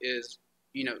public is,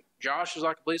 Josh is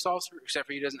like a police officer, except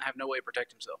for he doesn't have no way to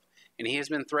protect himself. And he has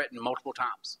been threatened multiple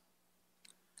times.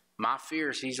 My fear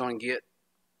is he's going to get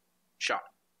shot.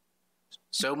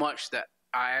 So much that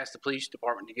I asked the police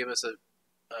department to give us a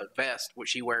vest,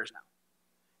 which he wears now.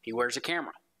 He wears a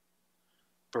camera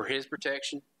for his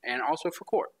protection and also for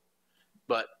court.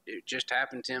 But it just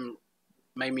happened. Tim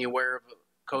made me aware of a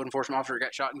code enforcement officer who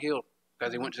got shot and killed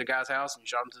because he went to the guy's house and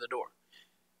shot him to the door.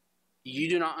 You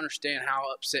do not understand how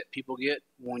upset people get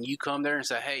when you come there and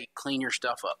say, hey, clean your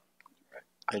stuff up.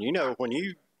 And when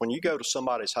you go to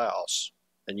somebody's house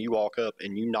and you walk up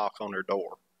and you knock on their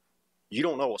door, you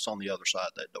don't know what's on the other side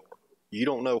of that door. You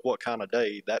don't know what kind of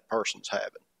day that person's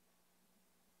having.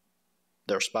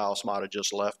 Their spouse might have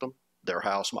just left them. Their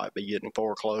house might be getting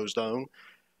foreclosed on.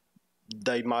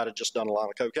 They might have just done a lot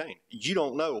of cocaine. You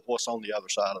don't know what's on the other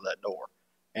side of that door.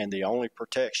 and the only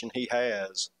protection he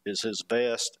has is his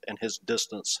vest and his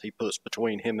distance he puts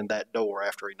between him and that door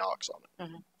after he knocks on it.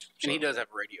 And he does have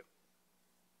a radio.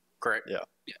 Correct? Yeah.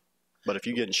 But if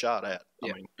you're getting shot at,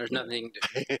 Yeah. I mean, There's nothing he can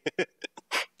do.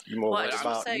 you're more Well, worried I was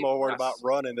about gonna say- you're more worried about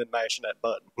running than mashing that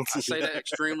button. I say that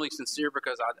extremely sincere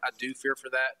because I do fear for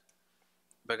that,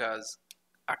 because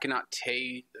I cannot tell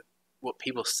you what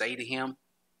people say to him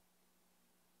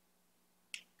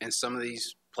in some of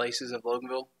these places of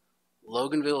Loganville.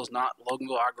 Loganville is not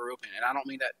Loganville I grew up in, and I don't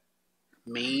mean that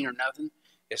mean or nothing.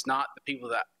 It's not the people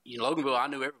that, Loganville, I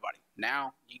knew everybody.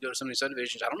 Now, you go to some of these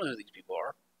subdivisions, I don't know who these people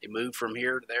are. They moved from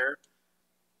here to there.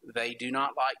 They do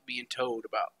not like being told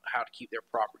about how to keep their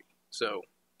property. So,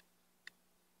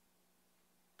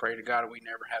 pray to God we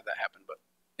never have that happen. But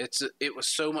it was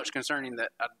so much concerning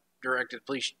that I directed the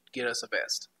police to get us a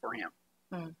vest for him.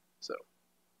 So,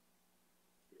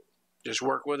 just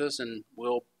work with us and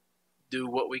we'll do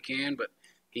what we can. But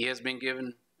he has been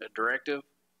given a directive.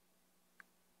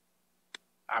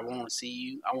 I want to see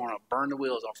you. I want to burn the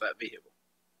wheels off that vehicle.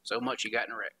 So much you got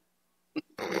in a wreck.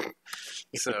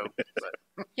 So,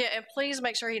 but Yeah, and please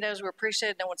make sure he knows we're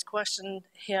appreciated. No one's questioned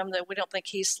him, that we don't think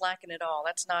he's slacking at all.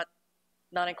 That's not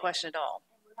in question at all.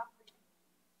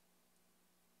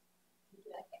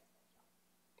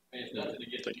 It's nothing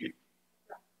against you.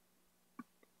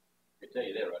 I can tell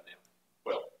you that right now.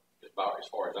 Well, as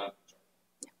far as I'm concerned.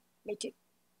 Me too.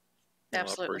 I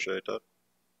Absolutely. appreciate that.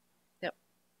 Yep.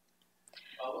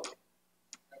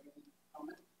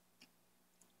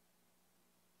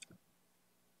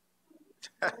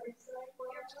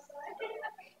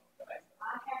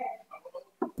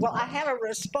 Well, I had a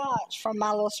response from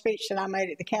my little speech that I made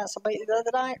at the council meeting the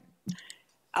other night.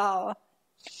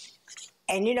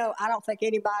 And I don't think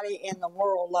anybody in the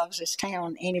world loves this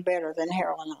town any better than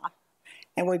Harold and I.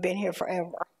 And we've been here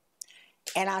forever.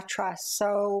 And I try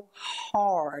so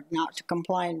hard not to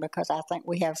complain because I think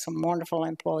we have some wonderful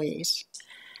employees.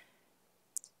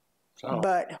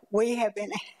 But we have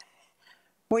been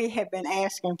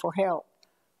asking for help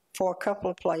for a couple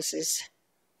of places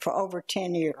for over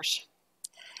 10 years.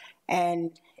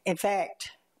 And in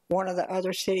fact, one of the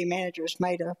other city managers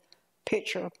made a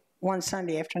picture one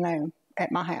Sunday afternoon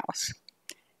at my house.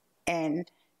 And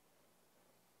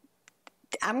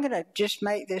I'm going to just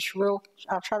make this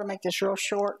I'll try to make this real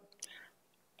short.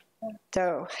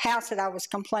 The house that I was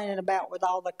complaining about with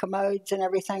all the commodes and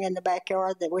everything in the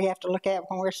backyard that we have to look at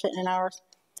when we're sitting in ours,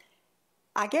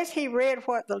 I guess he read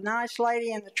what the nice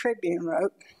lady in the Tribune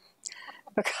wrote,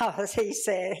 because he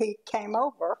said he came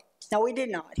over. No, he did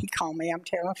not. He called me. I'm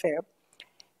telling a fib.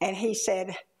 And he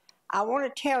said, I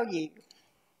want to tell you,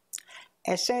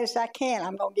 as soon as I can,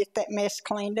 I'm going to get that mess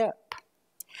cleaned up.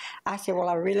 I said, well,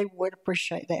 I really would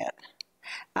appreciate that.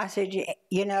 I said,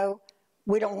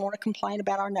 we don't want to complain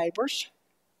about our neighbors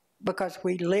because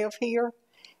we live here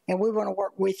and we want to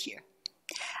work with you.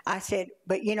 I said,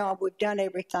 but we've done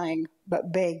everything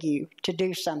but beg you to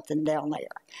do something down there.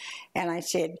 And I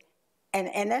said,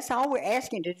 and that's all we're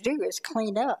asking you to do is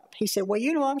clean up. He said, well,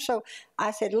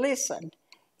 I said, listen,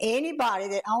 anybody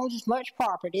that owns as much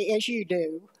property as you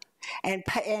do, and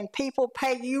people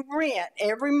pay you rent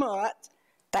every month,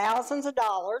 thousands of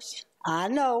dollars, I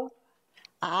know.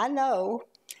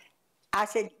 I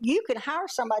said, you can hire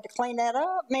somebody to clean that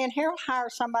up. Me and Harold hire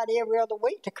somebody every other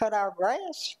week to cut our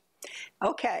grass.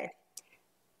 Okay.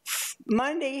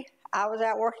 Monday, I was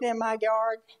out working in my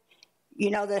yard.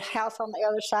 The house on the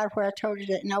other side where I told you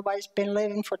that nobody's been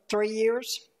living for 3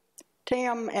 years.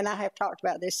 Tim and I have talked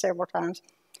about this several times.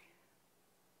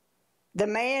 The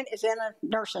man is in a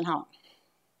nursing home.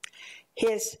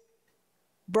 His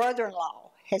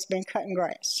brother-in-law has been cutting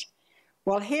grass.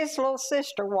 Well, his little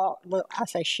sister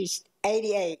she's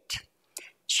 88.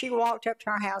 She walked up to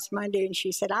our house Monday and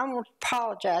she said, I want to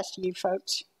apologize to you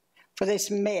folks for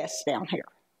this mess down here.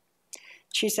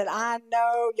 She said, I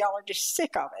know y'all are just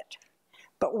sick of it,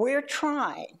 but we're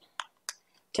trying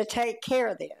to take care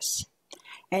of this.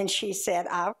 And she said,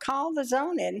 I've called the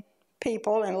zoning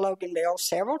people in Loganville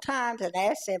several times and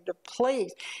asked them to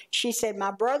please. She said,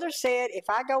 my brother said if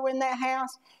I go in that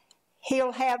house,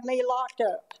 he'll have me locked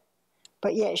up.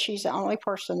 But yet she's the only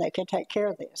person that can take care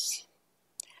of this.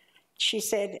 She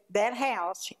said, that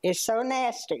house is so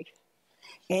nasty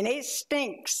and it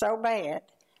stinks so bad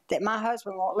that my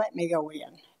husband won't let me go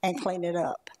in and clean it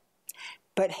up.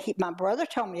 But my brother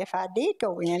told me if I did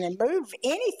go in and move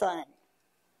anything,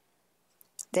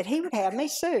 that he would have me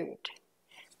sued.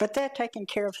 But they're taking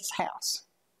care of his house.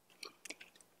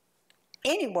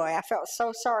 Anyway, I felt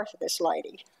so sorry for this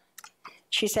lady.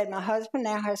 She said, my husband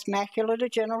now has macular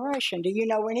degeneration. Do you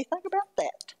know anything about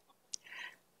that?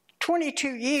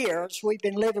 22 years we've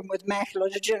been living with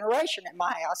macular degeneration at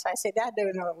my house. I said, I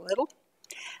do know a little.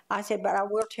 I said, but I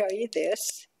will tell you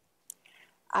this.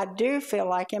 I do feel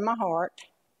like in my heart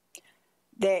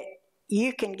that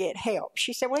you can get help.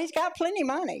 She said, well, he's got plenty of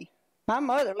money. My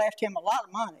mother left him a lot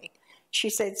of money. She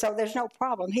said, so there's no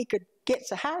problem. He could get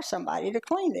to hire somebody to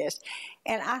clean this.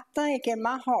 And I think in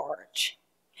my heart,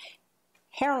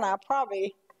 Harold and I are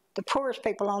probably the poorest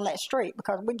people on that street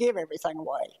because we give everything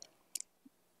away.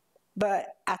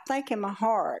 But I think in my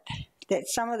heart that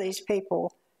some of these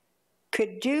people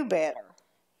could do better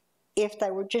if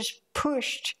they were just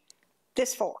pushed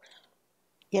this far,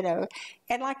 you know.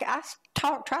 And like I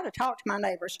try to talk to my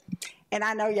neighbors, and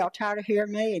I know y'all tired of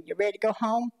hearing me and you're ready to go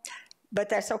home, but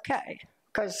that's okay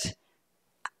because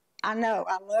I know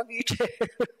I love you too.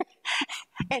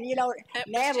 And you know,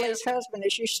 Natalie's husband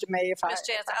is used to me. If I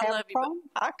have a problem,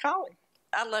 I call him.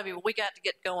 I love you. We got to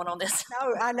get going on this.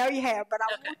 No, I know you have, but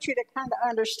I want you to kind of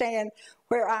understand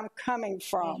where I'm coming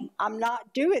from. Mm-hmm. I'm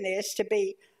not doing this to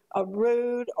be a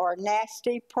rude or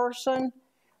nasty person,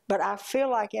 but I feel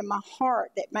like in my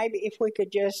heart that maybe if we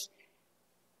could just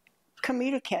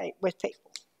communicate with people.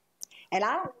 And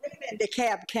I don't live in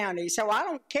DeKalb County, so I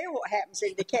don't care what happens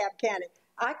in DeKalb County.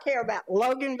 I care about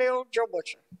Loganville, Joe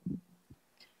Butcher.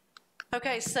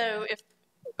 Okay, so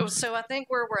I think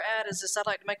where we're at is this. I'd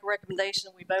like to make a recommendation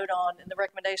that we vote on, and the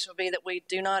recommendation would be that we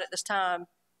do not at this time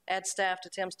add staff to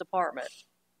Tim's department.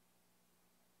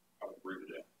 I would agree with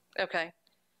that. Okay.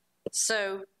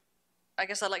 So I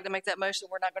guess I'd like to make that motion.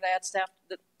 We're not going to add staff.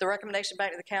 The recommendation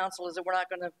back to the council is that we're not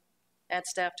going to add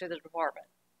staff to the department,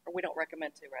 or we don't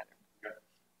recommend to, rather. Okay.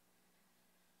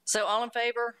 So all in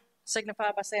favor,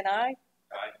 signify by saying aye.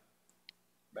 Aye.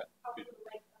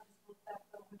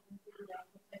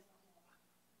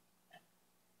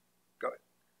 Go ahead.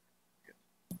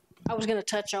 I was going to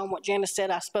touch on what Janice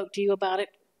said. I spoke to you about it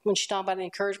when she talked about the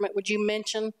encouragement. Would you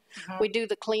mention we do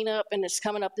the cleanup and it's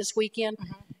coming up this weekend?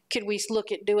 Could we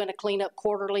look at doing a cleanup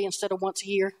quarterly instead of once a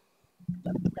year?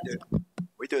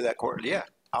 We do that quarterly. Yeah,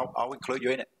 I'll include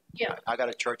you in it. Yeah. I got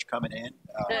a church coming in.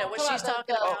 No, what she's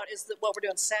talking about is that what we're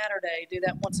doing Saturday, do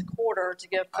that once a quarter to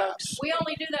give folks. We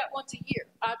only do that once a year.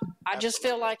 I just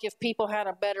feel like if people had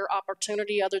a better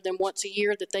opportunity other than once a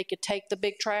year that they could take the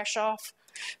big trash off.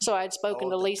 So I had spoken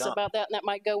to Lisa about that, and that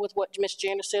might go with what Miss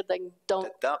Janice said. They don't.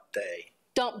 The dump day.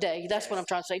 Dump day. That's what I'm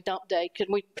trying to say. Dump day. Could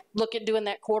we look at doing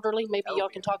that quarterly? Maybe y'all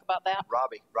can talk about that.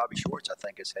 Robbie Schwartz, I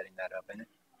think, is heading that up, isn't it?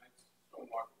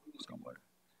 Somewhere.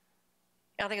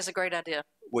 I think it's a great idea.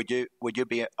 Would you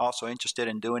be also interested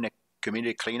in doing a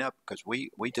community cleanup? Because we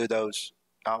do those.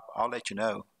 I'll let you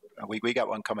know. We got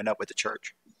one coming up with the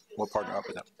church. We'll partner up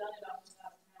with them.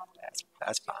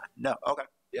 That's fine. No, okay,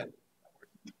 yeah.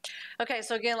 Okay,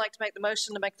 so again, I'd like to make the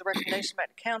motion to make the recommendation back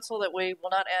to council that we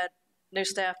will not add new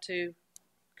staff to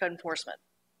code enforcement.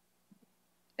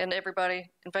 And everybody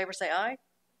in favor say aye.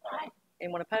 Aye.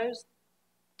 Anyone opposed?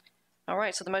 All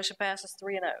right, so the motion passes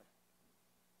 3-0. All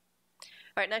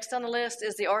right, next on the list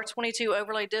is the R22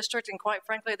 overlay district, and quite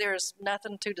frankly, there is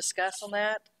nothing to discuss on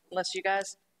that unless you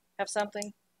guys have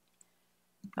something.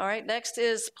 All right, next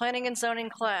is planning and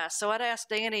zoning class. So I'd ask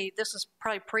Danny, this is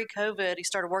probably pre-COVID, he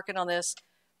started working on this,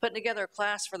 putting together a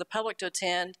class for the public to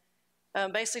attend,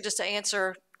 basically just to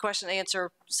answer, question and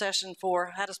answer session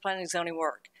for how does planning and zoning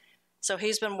work. So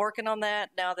he's been working on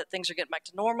that. Now that things are getting back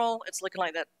to normal, it's looking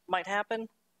like that might happen.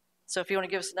 So if you want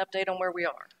to give us an update on where we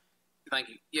are. Thank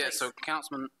you. Yeah, so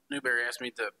Councilman Newberry asked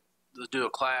me to do a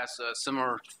class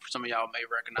similar, some of y'all may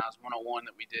recognize 101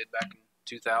 that we did back in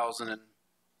 2000 and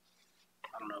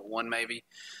I don't know, one maybe.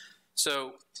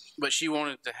 So, but she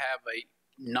wanted to have a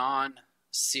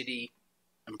non-city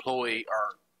employee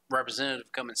or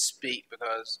representative come and speak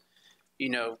because, you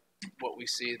know, what we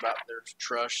see about there's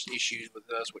trust issues with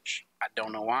us, which I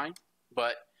don't know why,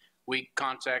 but we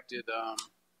contacted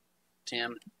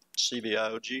Tim.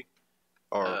 CVIOG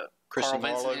or Chrissy Carl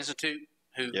Vincent Marlowe Institute,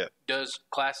 who does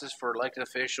classes for elected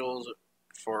officials,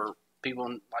 for people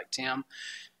like Tim,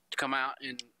 to come out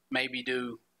and maybe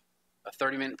do a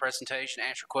 30-minute presentation,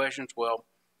 answer questions. Well,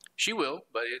 she will,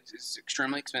 but it's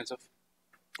extremely expensive.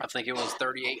 I think it was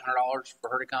 $3,800 for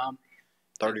her to come.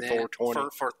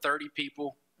 $3,420 for 30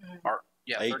 people, or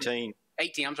 18.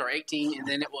 18. I'm sorry, 18, and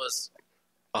then it was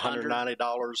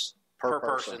 $190 per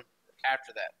person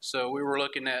after that. So we were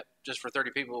looking at just for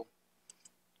 30 people,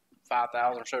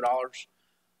 $5,000 or so dollars.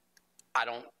 I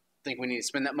don't think we need to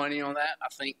spend that money on that. I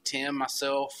think Tim,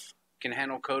 myself, can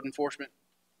handle code enforcement,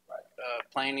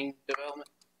 planning, development,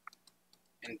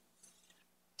 and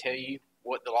tell you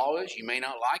what the law is. You may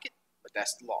not like it, but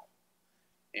that's the law.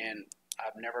 And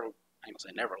I've never, I ain't gonna say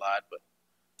never lied, but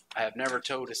I have never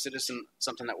told a citizen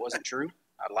something that wasn't true.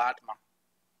 I lied to my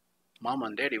mama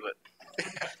and daddy,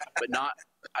 but not.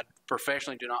 I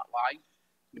professionally do not lie.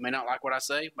 You may not like what I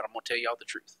say, but I'm going to tell y'all the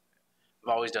truth.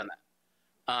 I've always done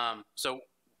that. So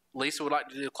Lisa would like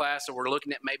to do the class, so we're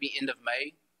looking at maybe end of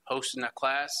May hosting a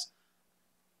class.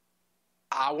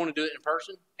 I want to do it in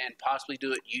person and possibly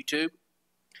do it YouTube.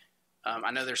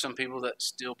 I know there's some people that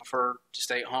still prefer to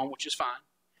stay at home, which is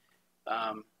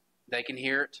fine. They can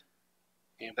hear it.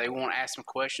 And if they want to ask some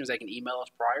questions, they can email us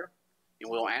prior, and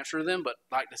we'll answer them. But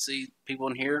I'd like to see people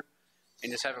in here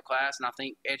and just have a class. And I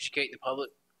think educating the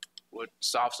public would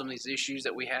solve some of these issues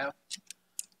that we have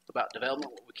about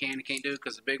development, what we can and can't do.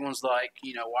 Because the big ones like,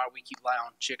 why we keep lying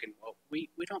on chicken. Well, we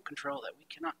don't control that. We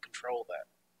cannot control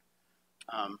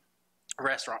that.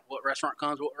 Restaurant. What restaurant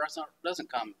comes, what restaurant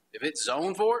doesn't come. If it's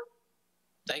zoned for it,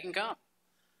 they can come.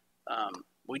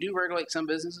 We do regulate some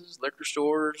businesses, liquor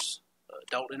stores,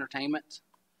 adult entertainment.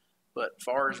 But as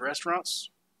far as restaurants,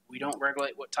 we don't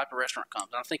regulate what type of restaurant comes.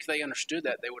 And I think if they understood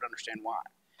that, they would understand why.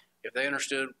 If they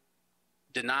understood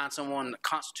denying someone the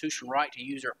constitutional right to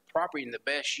use their property in the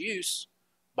best use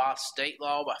by state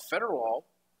law, by federal law,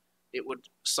 it would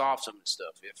solve some of this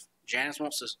stuff. If Janice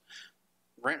wants to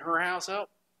rent her house out,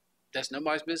 that's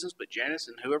nobody's business but Janice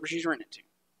and whoever she's renting to.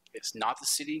 It's not the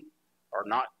city or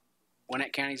not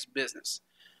Gwinnett County's business.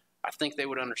 I think they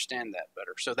would understand that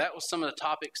better. So that was some of the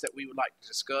topics that we would like to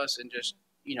discuss, and just,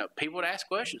 people would ask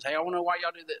questions. Hey, I want to know why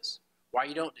y'all do this, why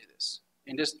you don't do this,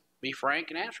 and just be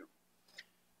frank and answer them.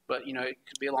 But, it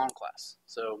could be a long class.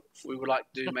 So we would like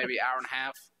to do maybe an hour and a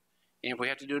half. And if we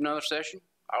have to do another session,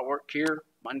 I work here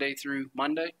Monday through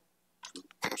Monday,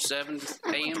 from 7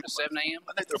 a.m. to 7 a.m.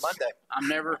 Monday through Monday. I'm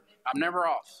never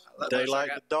off. Daylight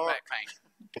in the dark. Back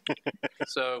pain.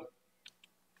 So,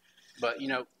 but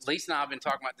Lisa and I have been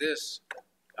talking about this,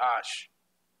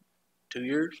 2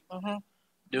 years,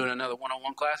 doing another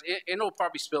one-on-one class. It'll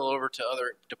probably spill over to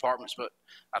other departments, but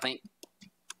I think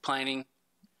planning,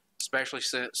 especially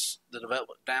since the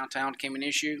development downtown became an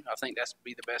issue, I think that's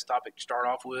be the best topic to start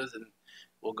off with, and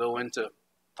we'll go into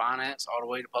finance all the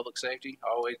way to public safety,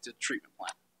 all the way to the treatment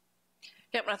plant.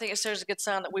 Yep, and I think it serves a good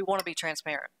sign that we want to be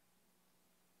transparent.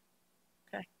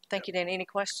 Okay, thank you, Danny. Any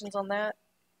questions on that?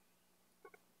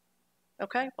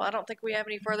 Okay, well, I don't think we have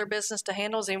any further business to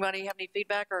handle. Does anybody have any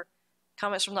feedback or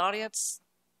comments from the audience?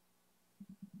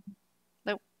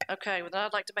 Nope. Okay, well, then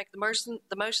I'd like to make the motion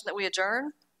that we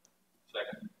adjourn.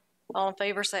 Second. All in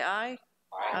favor, say aye.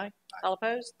 Aye. All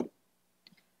opposed?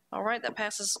 All right, that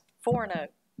passes 4-0.